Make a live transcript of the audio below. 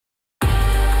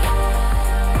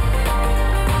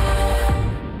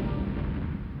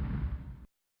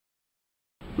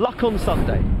Luck on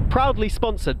Sunday, proudly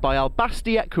sponsored by Al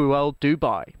Basti Equiworld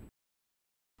Dubai.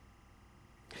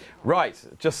 Right,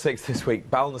 just 6 this week.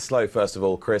 Ballinasloe, first of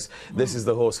all, Chris. This is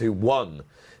the horse who won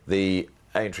the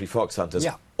Aintree Fox Hunters.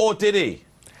 Yeah. Or did he?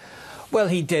 Well,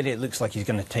 he did. It looks like he's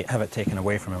going to have it taken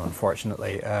away from him,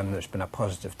 unfortunately. There's been a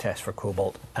positive test for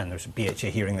Cobalt, and there's a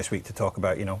BHA hearing this week to talk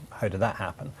about, how did that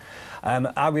happen.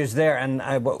 I was there,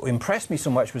 and what impressed me so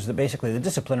much was that basically the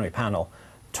disciplinary panel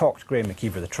talked Graham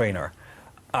McKeever, the trainer,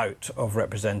 out of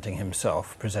representing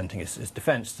himself, presenting his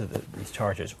defence to these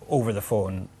charges over the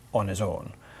phone on his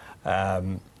own.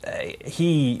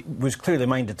 He was clearly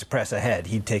minded to press ahead.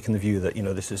 He'd taken the view that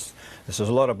this is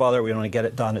a lot of bother. We want to get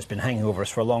it done. It's been hanging over us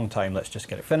for a long time. Let's just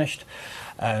get it finished.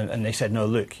 And they said, no,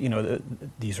 look,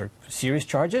 these are serious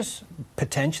charges,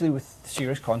 potentially with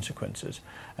serious consequences.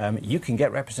 You can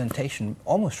get representation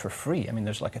almost for free. I mean,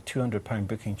 there's like a £200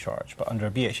 booking charge, but under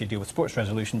a BHA deal with Sports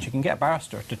Resolutions, you can get a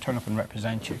barrister to turn up and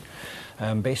represent you,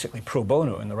 basically pro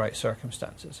bono in the right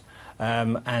circumstances.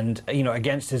 And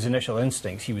against his initial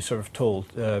instincts, he was sort of told,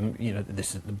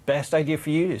 this is the best idea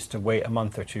for you is to wait a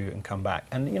month or two and come back.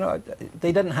 And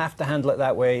they didn't have to handle it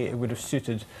that way. It would have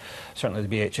suited certainly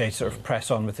the BHA to sort of press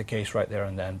on with the case right there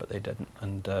and then, but they didn't.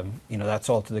 And that's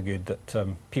all to the good that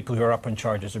people who are up on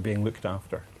charges are being looked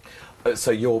after.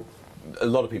 So a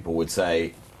lot of people would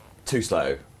say, too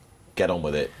slow. Get on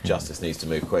with it, justice needs to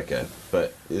move quicker,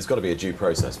 but there's got to be a due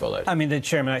process followed. I mean, the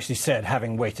chairman actually said,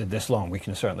 having waited this long, we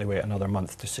can certainly wait another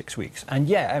month to 6 weeks. And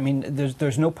yeah, I mean,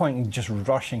 there's no point in just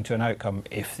rushing to an outcome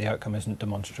if the outcome isn't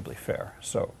demonstrably fair.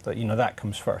 So, that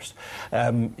comes first.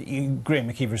 Graham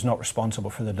McKeever's not responsible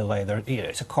for the delay.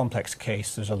 It's a complex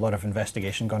case. There's a lot of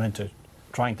investigation gone into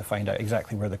trying to find out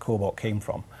exactly where the cobalt came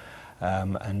from.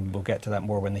 And we'll get to that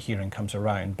more when the hearing comes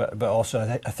around. But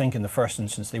also, I think in the first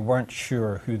instance, they weren't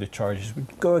sure who the charges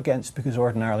would go against, because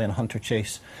ordinarily in a hunter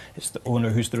chase, it's the owner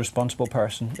who's the responsible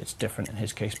person. It's different in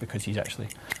his case because he's actually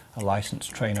a licensed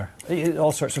trainer.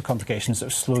 All sorts of complications that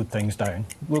have slowed things down.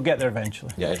 We'll get there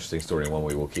eventually. Yeah, interesting story, and one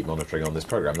we will keep monitoring on this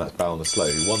programme. That's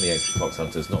Ballinasloe, who won the Aintree Fox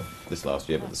Hunters, not this last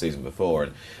year, but the season before,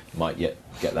 and might yet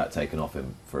get that taken off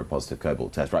him for a positive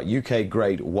cobalt test. Right, UK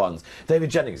Grade 1s.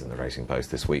 David Jennings in the Racing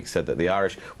Post this week said that the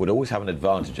Irish would always have an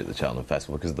advantage at the Cheltenham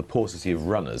Festival because of the paucity of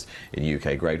runners in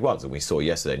UK Grade 1s. And we saw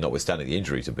yesterday, notwithstanding the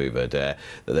injury to Bouverdare,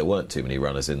 that there weren't too many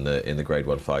runners in the Grade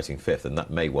 1 fighting fifth, and that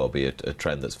may well be a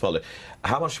trend that's followed.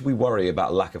 How much should we worry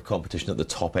about lack of competition at the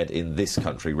top end in this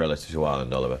country relative to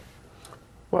Ireland, Oliver?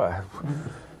 Well,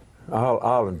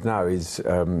 Ireland now is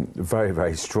very,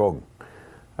 very strong.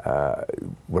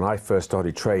 When I first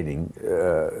started training,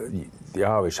 the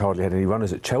Irish hardly had any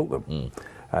runners at Cheltenham.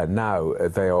 Now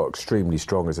they are extremely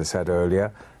strong, as I said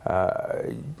earlier.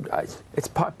 It's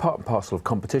part and parcel of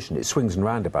competition. It swings and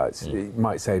roundabouts. You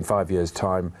might say in 5 years'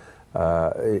 time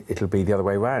it'll be the other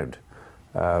way round.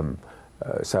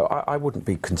 So I wouldn't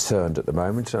be concerned at the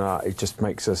moment, and it just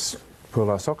makes us pull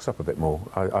our socks up a bit more.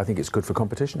 I think it's good for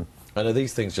competition. And are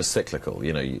these things just cyclical?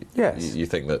 Yes. You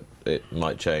think that it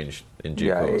might change in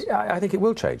due course? I think it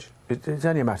will change. It's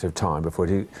only a matter of time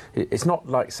before it's not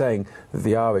like saying that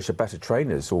the Irish are better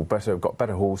trainers or got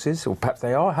better horses, or perhaps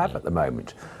they have at the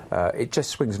moment. It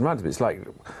just swings and roundabouts. It's like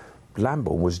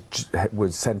Lambourne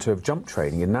was centre of jump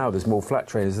training, and now there's more flat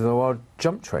trainers than there are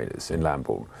jump trainers in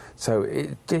Lambourne. So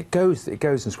it goes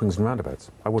and swings and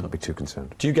roundabouts. I wouldn't be too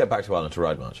concerned. Do you get back to Ireland to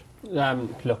ride much?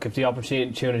 Look, if the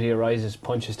opportunity arises,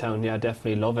 Punchestown, yeah,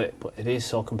 definitely love it. But it is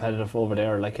so competitive over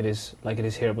there, like it is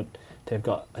here. But they've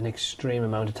got an extreme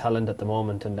amount of talent at the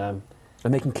moment, and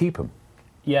they can keep them.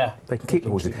 Yeah, they can keep the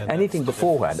horses. Anything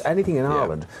beforehand, anything in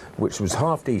Ireland which was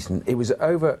half decent, it was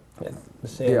over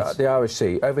the Irish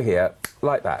Sea, over here,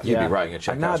 like that. You'd be writing a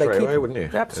check out straight away, wouldn't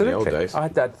you? Absolutely. In the old days. I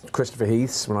had that Christopher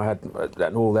Heaths when I had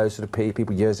and all those sort of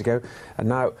people years ago, and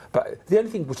now. But the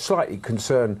only thing would slightly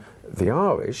concern the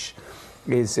Irish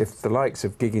is if the likes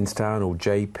of Gigginstown or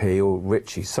JP or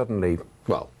Ritchie suddenly,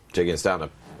 Gigginstown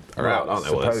are out, aren't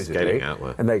they? Well, they're skating out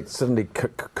there. And they suddenly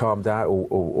calmed out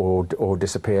or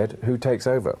disappeared. Who takes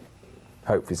over?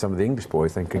 Hopefully some of the English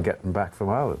boys then can get them back from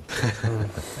Ireland.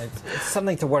 It's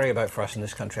something to worry about for us in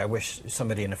this country. I wish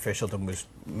somebody in officialdom was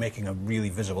making a really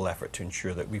visible effort to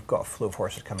ensure that we've got a flow of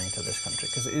horses coming to this country,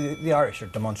 because the Irish are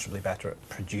demonstrably better at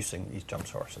producing these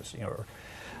jumps horses,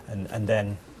 and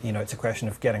then it's a question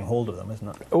of getting hold of them, isn't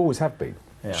it? Always have been.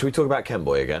 Yeah. Should we talk about Ken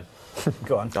Boy again?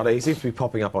 Go on. He seems to be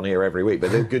popping up on here every week,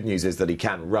 but the good news is that he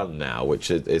can run now,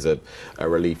 which is a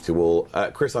relief to all.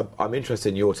 Chris, I'm interested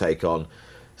in your take on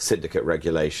syndicate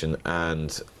regulation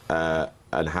and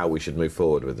how we should move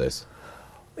forward with this.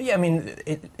 Yeah, I mean,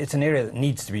 it's an area that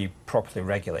needs to be properly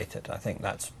regulated. I think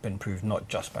that's been proved not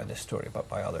just by this story, but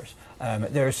by others.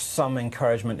 There's some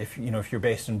encouragement, if you're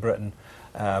based in Britain,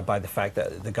 by the fact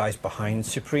that the guys behind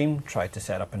Supreme tried to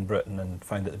set up in Britain and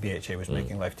found that the BHA was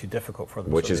making life too difficult for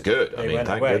them. Which is good. I mean,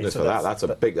 thank goodness for that. That's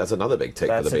another big tick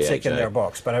for the BHA. That's a tick in their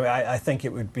box. But I think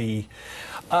it would be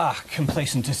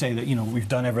complacent to say that we've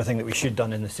done everything that we should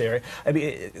done in this area. I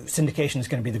mean, syndication is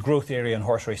going to be the growth area in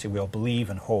horse racing. We all believe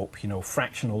and hope.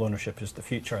 Fractional ownership is the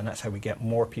future, and that's how we get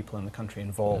more people in the country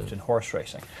involved in horse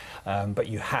racing. But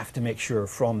you have to make sure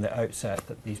from the outset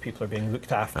that these people are being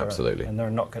looked after. Absolutely. And they're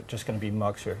not just going to be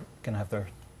mugs who are going to have their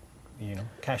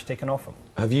cash taken off them.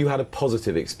 Have you had a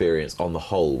positive experience on the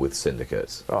whole with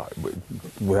syndicates?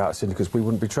 Without syndicates, we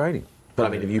wouldn't be training. But I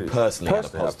mean, have you personally had a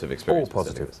positive experience? All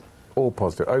positive. All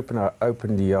positive.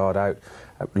 Open the yard out.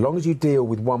 As long as you deal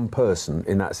with one person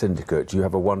in that syndicate, you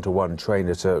have a one-to-one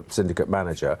trainer to syndicate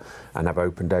manager and have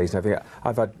open days and everything.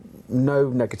 I've had no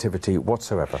negativity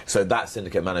whatsoever. So that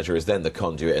syndicate manager is then the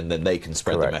conduit, and then they can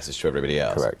spread the message to everybody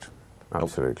else. Correct.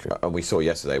 Absolutely. And we saw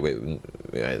yesterday,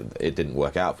 it didn't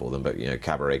work out for them, but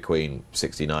Cabaret Queen,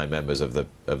 69 members of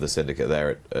the syndicate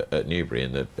there at Newbury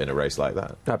in a race like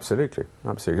that. Absolutely.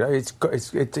 It's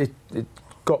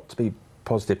got to be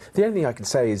positive. The only thing I can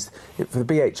say is, for the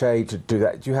BHA to do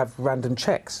that, you have random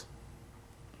checks.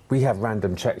 We have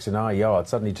random checks in our yard.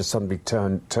 Suddenly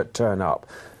turn up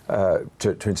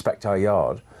to inspect our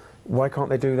yard. Why can't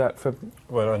they do that for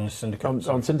on syndicates?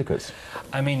 On syndicates.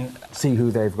 I mean, see who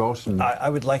they've got. And I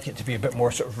would like it to be a bit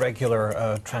more sort of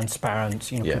regular, transparent,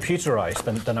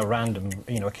 computerised than a random,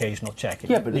 occasional check.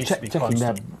 But the checking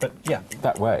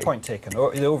that way. Point taken.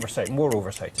 Or the oversight, more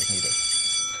oversight is needed.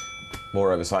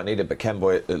 More oversight needed, but Ken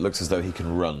Boy, it looks as though he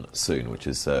can run soon, which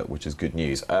is good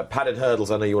news. Padded hurdles,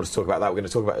 I know you want to talk about that. We're going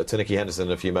to talk about Taniki Henderson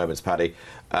in a few moments, Paddy,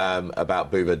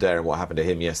 about Bouba Dare and what happened to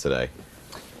him yesterday.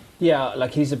 Yeah,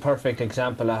 he's a perfect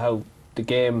example of how the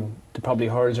probably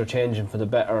hurls are changing for the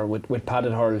better with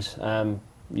padded hurls.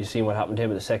 You've seen what happened to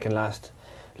him at the second last.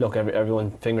 Look,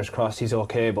 everyone, fingers crossed, he's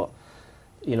okay, but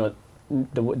the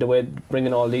way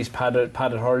bringing all these padded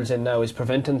hurls in now is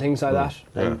preventing things like that.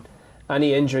 Yeah. And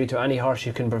any injury to any horse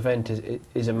you can prevent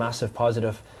is a massive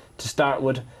positive. To start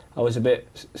with, I was a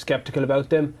bit sceptical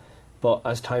about them, but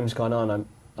as time's gone on,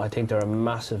 I think they're a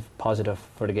massive positive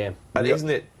for the game. And isn't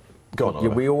it? Go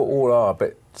on, we all are a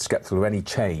bit sceptical of any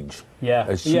change. Yeah.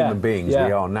 As human beings,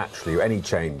 we are naturally. Any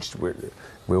change, we're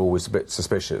always a bit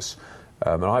suspicious.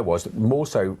 And I was, more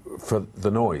so for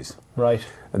the noise. Right.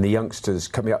 And the youngsters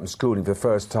coming up and schooling for the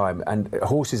first time. And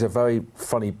horses are very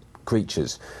funny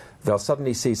creatures. They'll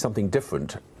suddenly see something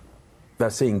different. They're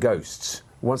seeing ghosts.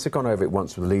 Once they've gone over it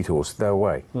once with the lead horse, they're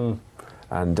away.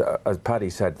 And as Paddy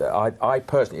said, I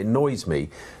personally, it annoys me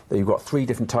that you've got 3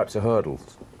 different types of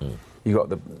hurdles. You've got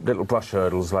the little brush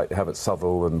hurdles like they have at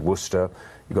Southwell and Worcester.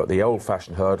 You've got the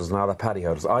old-fashioned hurdles and now the paddy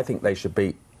hurdles. I think they should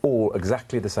be all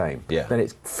exactly the same. Yeah. Then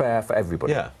it's fair for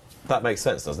everybody. Yeah. That makes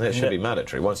sense, doesn't it? It should be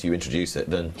mandatory. Once you introduce it,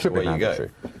 then away you go.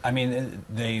 I mean,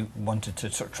 they wanted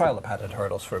to sort of trial the padded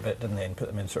hurdles for a bit, didn't they, and put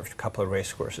them in sort of a couple of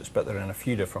race courses, but they're in a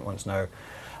few different ones now.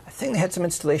 I think they had some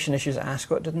installation issues at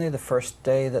Ascot, didn't they, the first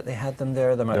day that they had them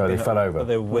there? They fell over.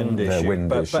 The wind issue.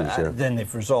 But then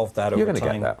they've resolved that over time. You're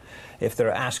going to get that. If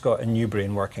they're at Ascot and Newbury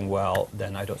and working well,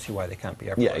 then I don't see why they can't be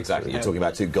everywhere. Yeah, exactly. You're talking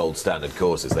about 2 gold standard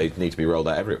courses. They need to be rolled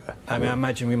out everywhere. I mean, I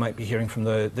imagine we might be hearing from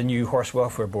the new Horse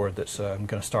Welfare Board that's going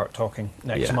to start talking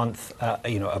next month,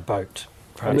 about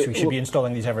perhaps we should be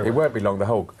installing these everywhere. It won't be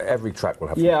long. Every track will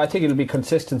have. Yeah, I think it'll be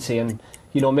consistency and.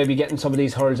 Maybe getting some of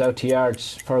these hurls out to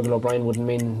yards. Fergal O'Brien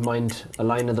wouldn't mind a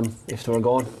line of them if they were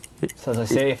going. So as I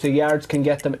say, if the yards can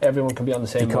get them, everyone can be on the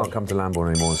same. You can't come to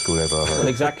Lambourne anymore in school ever. Well,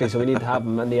 exactly. So we need to have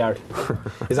them in the yard.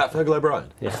 Is that Fergal O'Brien?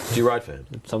 Yeah. Do you ride for him?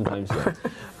 Sometimes.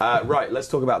 Yeah. Right. Let's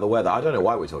talk about the weather. I don't know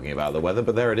why we're talking about the weather,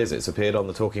 but there it is. It's appeared on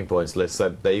the talking points list. So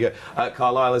there you go.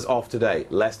 Carlisle is off today.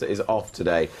 Leicester is off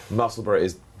today. Musselburgh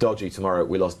is dodgy tomorrow.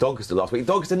 We lost Doncaster last week.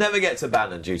 Doncaster never gets a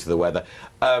Bannon due to the weather.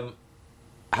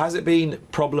 Has it been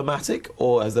problematic,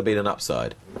 or has there been an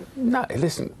upside? No,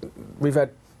 listen, we've had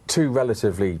 2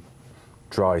 relatively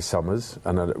dry summers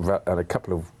and a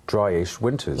couple of dryish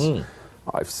winters.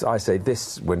 I say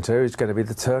this winter is going to be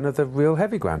the turn of the real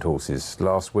heavy ground horses.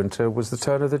 Last winter was the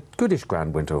turn of the goodish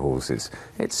ground winter horses.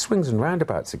 It swings and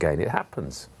roundabouts again. It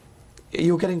happens.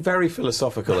 You're getting very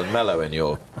philosophical and mellow in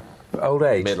your old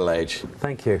age. Middle age.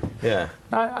 Thank you. Yeah.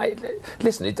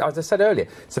 Listen, as I said earlier,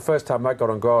 it's the first time I got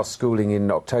on grass schooling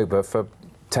in October for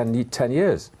 10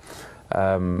 years.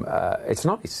 It's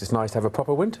nice. It's nice to have a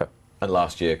proper winter. And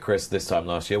last year, Chris, this time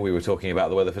last year, we were talking about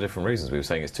the weather for different reasons. We were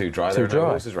saying it's too dry. There were no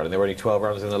horses running. There were only 12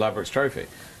 runners in the Ladbrokes Trophy.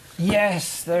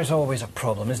 Yes, there's always a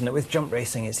problem, isn't it? With jump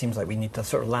racing, it seems like we need to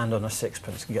sort of land on a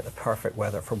sixpence and get the perfect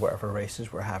weather for whatever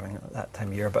races we're having at that time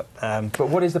of year. But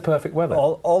what is the perfect weather?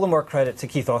 all the more credit to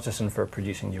Keith Otteson for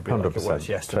producing Newbury like it 100%, was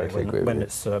yesterday totally agree when with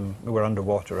it's we're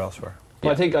underwater elsewhere.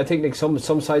 Well, I think like some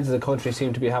sides of the country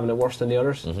seem to be having it worse than the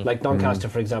others. Like Doncaster,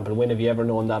 for example. When have you ever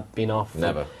known that being off?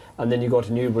 Never. And then you go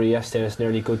to Newbury yesterday, and it's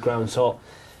nearly good ground. So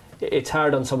it's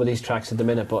hard on some of these tracks at the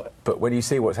minute. But when you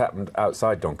see what's happened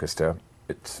outside Doncaster,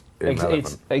 it's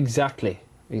irrelevant. Exactly.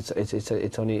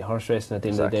 It's only horse racing at the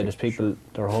end of the day. There's people,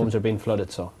 their homes are being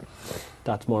flooded, so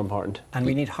that's more important. And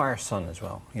we need higher sun as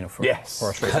well, you know, for Yes.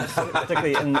 horse racing,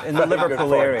 particularly in the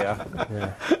Liverpool area.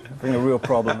 Yeah. Bring a real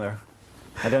problem there.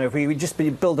 I don't know if we just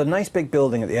build a nice big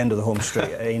building at the end of the home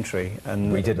straight at Aintree,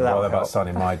 and We didn't bother about sun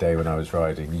in my day when I was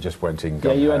riding. You just went in.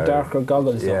 Yeah, you had darker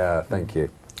goggles. though. Yeah, thank you.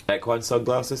 Equine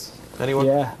sunglasses? Anyone?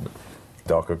 Yeah.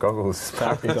 Darker goggles.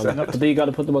 Darker goggles. But then you got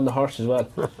to put them on the horse as well.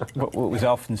 what was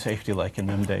health and safety like in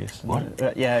them days?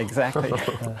 What? Yeah, exactly.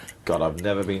 God, I've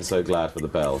never been so glad for the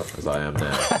bell as I am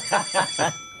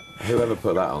now. Whoever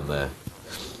put that on there?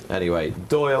 Anyway,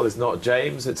 Doyle is not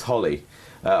James, it's Holly.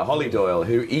 Holly Doyle,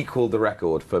 who equalled the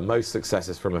record for most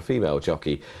successes from a female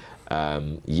jockey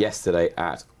yesterday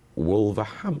at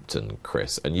Wolverhampton,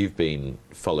 Chris. And you've been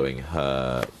following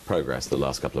her progress the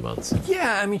last couple of months.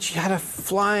 Yeah, I mean, she had a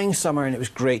flying summer, and it was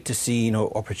great to see, you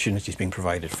know, opportunities being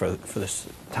provided for this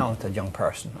talented young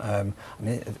person. I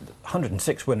mean,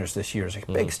 106 winners this year is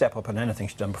a big step up on anything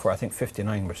she's done before. I think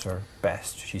 59 was her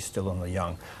best. She's still only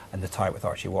young, and the tie with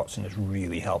Archie Watson has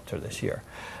really helped her this year.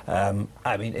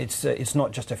 I mean, it's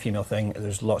not just a female thing.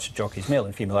 There's lots of jockeys, male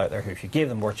and female, out there who, if you gave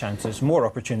them more chances, more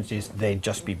opportunities, they'd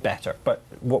just be better. But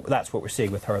that's what we're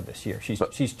seeing with her this year.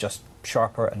 She's just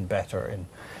sharper and better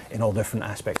in all different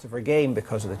aspects of her game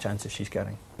because of the chances she's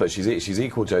getting. But she's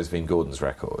equalled Josephine Gordon's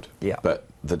record. Yeah. But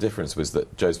the difference was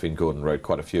that Josephine Gordon rode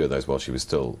quite a few of those while she was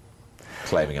still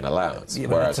claiming an allowance, Yeah,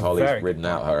 but whereas that's a Holly's very ridden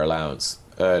out her allowance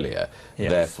earlier.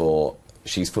 Yes. Therefore,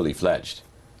 she's fully fledged,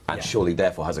 and Yeah. surely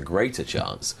therefore has a greater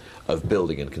chance of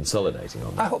building and consolidating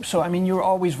on I that. hope so. I mean, you're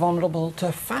always vulnerable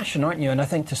to fashion, aren't you? And I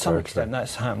think to some Very extent true.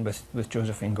 that's happened with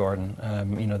Josephine Gordon,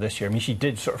 you know, this year. I mean, she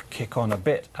did sort of kick on a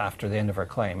bit after the end of her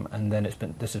claim, and then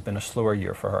this has been a slower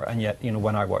year for her. And yet, you know,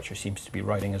 when I watch her, she seems to be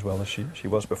riding as well as she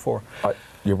was before.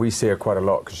 We see her quite a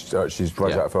lot because she's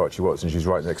right out for Archie Watson. She's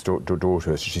right next door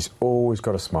to us. She's always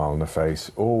got a smile on her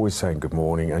face, always saying good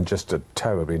morning, and just a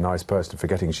terribly nice person,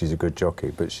 forgetting she's a good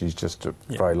jockey, but she's just a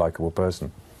very likeable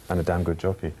person and a damn good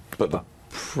jockey. But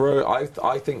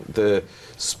I think the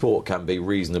sport can be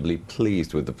reasonably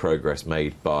pleased with the progress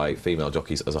made by female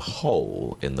jockeys as a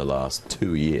whole in the last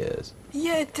 2 years.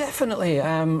 Yeah, definitely.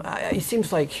 It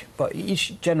seems like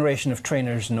each generation of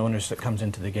trainers and owners that comes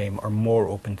into the game are more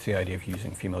open to the idea of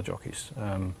using female jockeys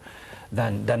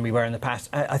than we were in the past.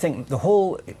 I think the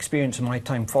whole experience of my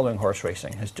time following horse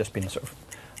racing has just been a sort of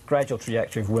gradual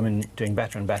trajectory of women doing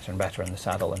better and better and better in the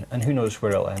saddle, and who knows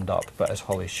where it'll end up. But as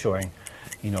Holly's showing,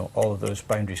 you know, all of those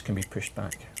boundaries can be pushed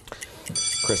back.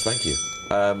 Chris, thank you.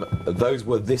 Those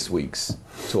were this week's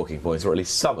talking points, or at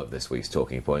least some of this week's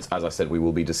talking points. As I said, we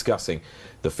will be discussing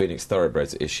the Phoenix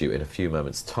Thoroughbreds issue in a few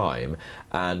moments' time,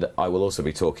 and I will also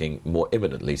be talking more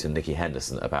imminently to Nicky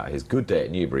Henderson about his good day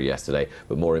at Newbury yesterday,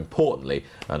 but more importantly,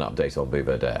 an update on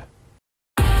Buverdare.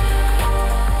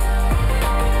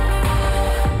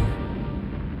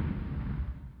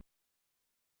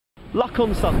 Luck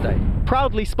on Sunday,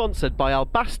 proudly sponsored by Al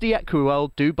Basti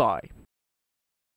Equiworld Dubai.